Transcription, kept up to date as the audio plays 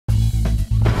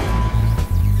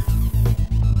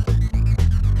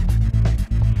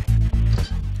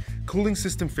Cooling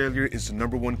system failure is the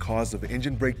 #1 cause of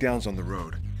engine breakdowns on the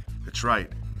road. That's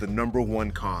right, the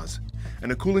 #1 cause.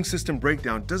 And a cooling system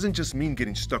breakdown doesn't just mean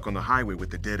getting stuck on the highway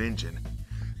with a dead engine.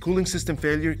 Cooling system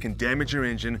failure can damage your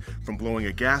engine from blowing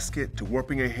a gasket to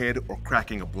warping a head or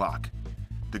cracking a block.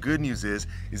 The good news is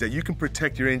that you can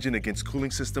protect your engine against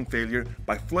cooling system failure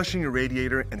by flushing your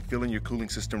radiator and filling your cooling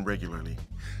system regularly.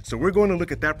 So we're going to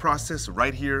look at that process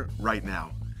right here, right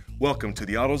now. Welcome to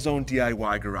the AutoZone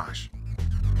DIY Garage.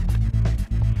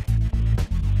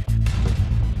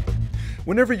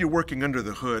 Whenever you're working under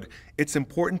the hood, it's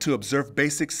important to observe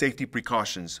basic safety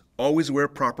precautions. Always wear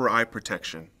proper eye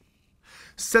protection.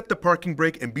 Set the parking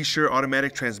brake and be sure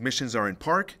automatic transmissions are in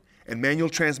park and manual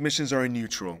transmissions are in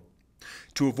neutral.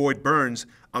 To avoid burns,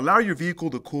 allow your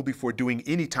vehicle to cool before doing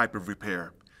any type of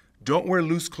repair. Don't wear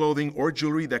loose clothing or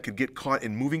jewelry that could get caught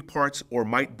in moving parts or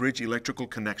might bridge electrical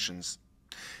connections.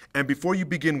 And before you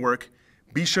begin work,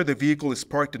 be sure the vehicle is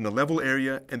parked in a level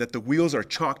area and that the wheels are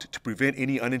chalked to prevent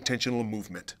any unintentional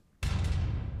movement.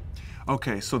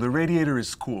 Okay, so the radiator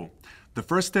is cool. The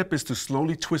first step is to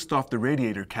slowly twist off the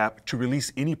radiator cap to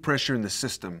release any pressure in the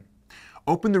system.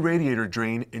 Open the radiator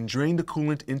drain and drain the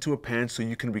coolant into a pan so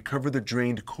you can recover the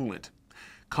drained coolant.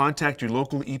 Contact your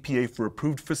local EPA for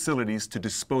approved facilities to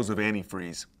dispose of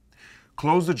antifreeze.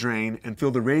 Close the drain and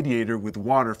fill the radiator with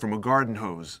water from a garden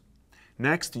hose.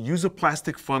 Next, use a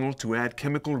plastic funnel to add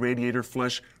chemical radiator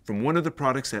flush from one of the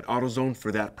products at AutoZone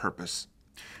for that purpose.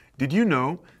 Did you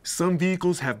know some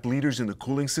vehicles have bleeders in the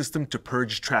cooling system to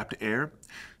purge trapped air?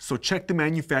 So check the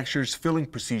manufacturer's filling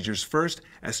procedures first,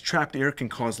 as trapped air can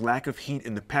cause lack of heat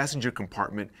in the passenger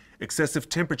compartment, excessive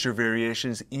temperature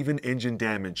variations, even engine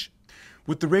damage.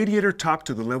 With the radiator topped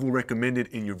to the level recommended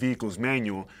in your vehicle's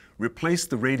manual, replace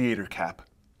the radiator cap.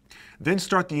 Then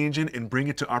start the engine and bring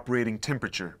it to operating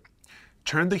temperature.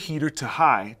 Turn the heater to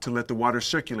high to let the water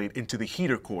circulate into the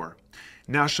heater core.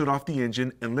 Now shut off the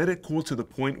engine and let it cool to the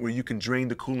point where you can drain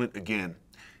the coolant again,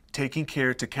 taking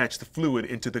care to catch the fluid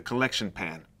into the collection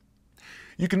pan.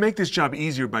 You can make this job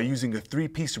easier by using a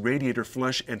 3-piece radiator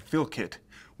flush and fill kit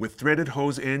with threaded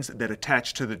hose ends that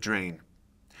attach to the drain.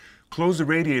 Close the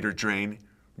radiator drain,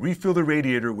 refill the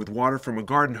radiator with water from a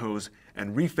garden hose,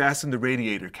 and refasten the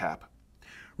radiator cap.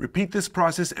 Repeat this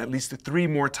process at least 3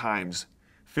 more times,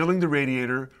 filling the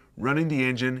radiator, running the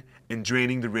engine, and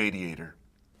draining the radiator.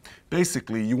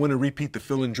 Basically, you want to repeat the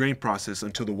fill and drain process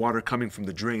until the water coming from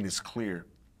the drain is clear.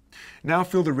 Now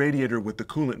fill the radiator with the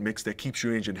coolant mix that keeps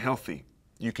your engine healthy.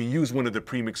 You can use one of the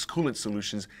premix coolant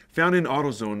solutions found in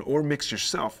AutoZone or mix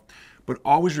yourself, but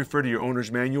always refer to your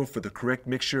owner's manual for the correct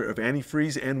mixture of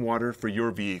antifreeze and water for your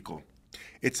vehicle.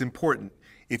 It's important,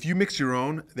 if you mix your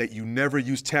own, that you never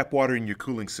use tap water in your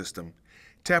cooling system.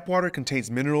 Tap water contains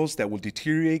minerals that will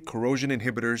deteriorate corrosion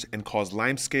inhibitors and cause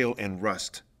limescale and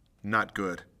rust. Not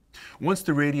good. Once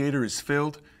the radiator is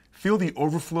filled, fill the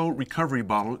overflow recovery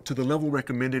bottle to the level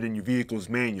recommended in your vehicle's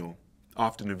manual,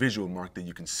 often a visual mark that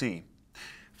you can see.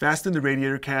 Fasten the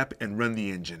radiator cap and run the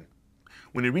engine.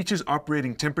 When it reaches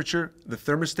operating temperature, the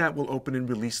thermostat will open and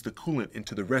release the coolant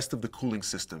into the rest of the cooling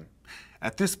system.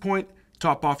 At this point,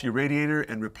 top off your radiator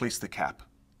and replace the cap.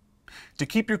 To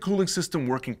keep your cooling system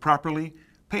working properly,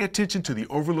 pay attention to the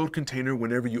overload container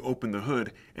whenever you open the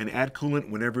hood and add coolant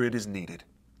whenever it is needed.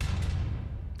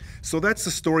 So that's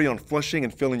the story on flushing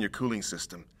and filling your cooling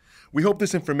system. We hope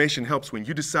this information helps when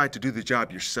you decide to do the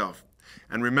job yourself.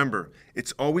 And remember,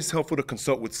 it's always helpful to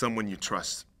consult with someone you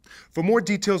trust. For more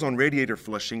details on radiator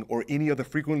flushing or any other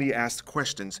frequently asked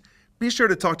questions, be sure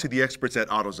to talk to the experts at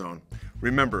AutoZone.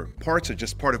 Remember, parts are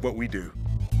just part of what we do.